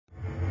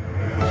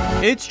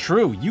It's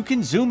true, you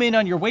can zoom in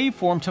on your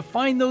waveform to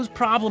find those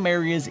problem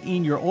areas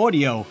in your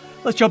audio.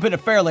 Let's jump into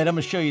Fairlight. I'm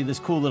going to show you this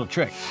cool little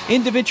trick.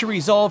 In DaVinci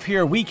Resolve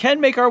here, we can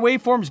make our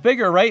waveforms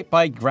bigger, right?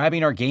 By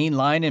grabbing our gain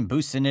line and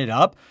boosting it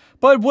up.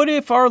 But what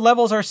if our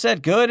levels are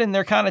set good and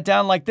they're kind of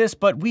down like this,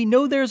 but we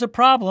know there's a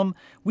problem,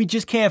 we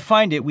just can't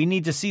find it. We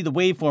need to see the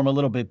waveform a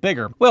little bit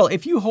bigger. Well,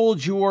 if you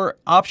hold your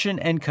Option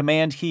and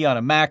Command key on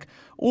a Mac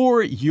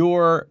or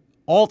your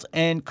Alt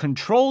and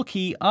Control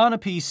key on a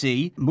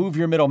PC, move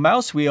your middle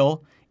mouse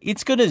wheel,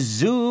 it's going to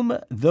zoom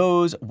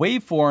those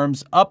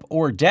waveforms up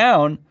or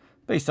down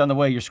based on the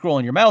way you're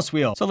scrolling your mouse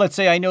wheel. So let's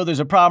say I know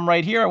there's a problem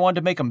right here. I wanted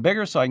to make them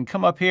bigger, so I can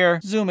come up here,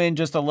 zoom in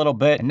just a little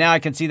bit, and now I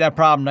can see that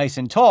problem nice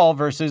and tall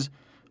versus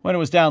when it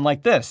was down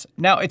like this.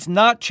 Now, it's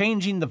not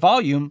changing the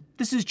volume.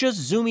 This is just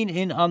zooming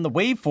in on the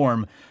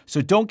waveform,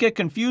 so don't get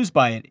confused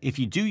by it. If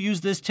you do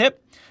use this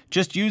tip,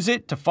 just use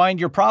it to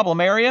find your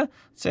problem area.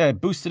 Say I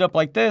boost it up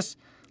like this.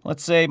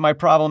 Let's say my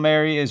problem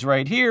area is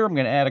right here. I'm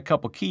going to add a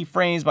couple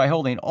keyframes by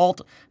holding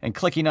Alt and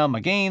clicking on my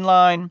gain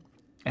line.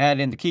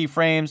 Add in the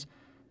keyframes.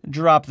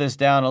 Drop this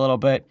down a little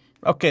bit.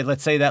 Okay,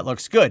 let's say that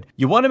looks good.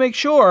 You want to make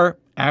sure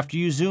after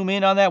you zoom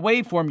in on that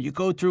waveform, you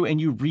go through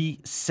and you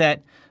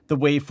reset the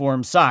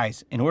waveform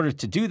size. In order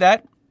to do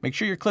that, make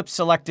sure your clip's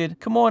selected.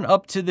 Come on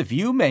up to the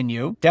View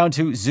menu, down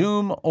to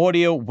Zoom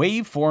Audio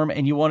Waveform,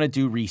 and you want to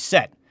do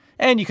Reset.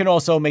 And you can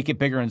also make it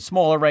bigger and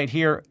smaller right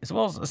here, as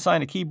well as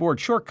assign a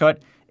keyboard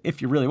shortcut if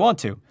you really want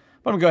to.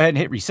 But I'm gonna go ahead and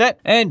hit reset,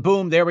 and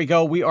boom, there we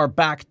go. We are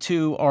back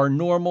to our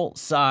normal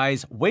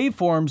size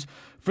waveforms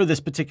for this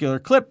particular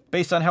clip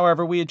based on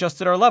however we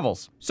adjusted our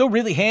levels. So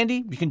really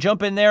handy. You can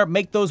jump in there,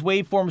 make those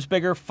waveforms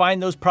bigger,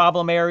 find those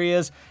problem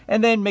areas,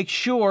 and then make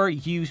sure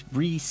you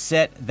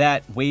reset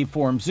that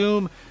waveform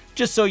zoom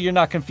just so you're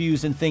not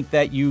confused and think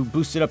that you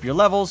boosted up your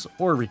levels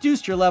or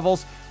reduced your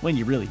levels when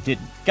you really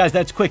didn't. Guys,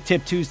 that's Quick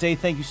Tip Tuesday.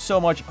 Thank you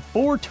so much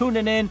for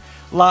tuning in.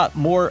 A lot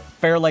more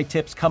Fairlight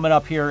tips coming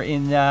up here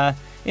in the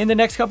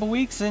next couple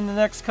weeks, in the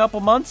next couple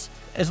months.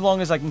 As long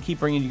as I can keep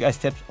bringing you guys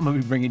tips, I'm going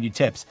to be bringing you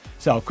tips.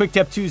 So, Quick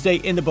Tip Tuesday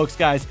in the books,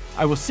 guys.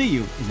 I will see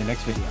you in the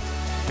next video.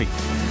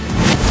 Peace.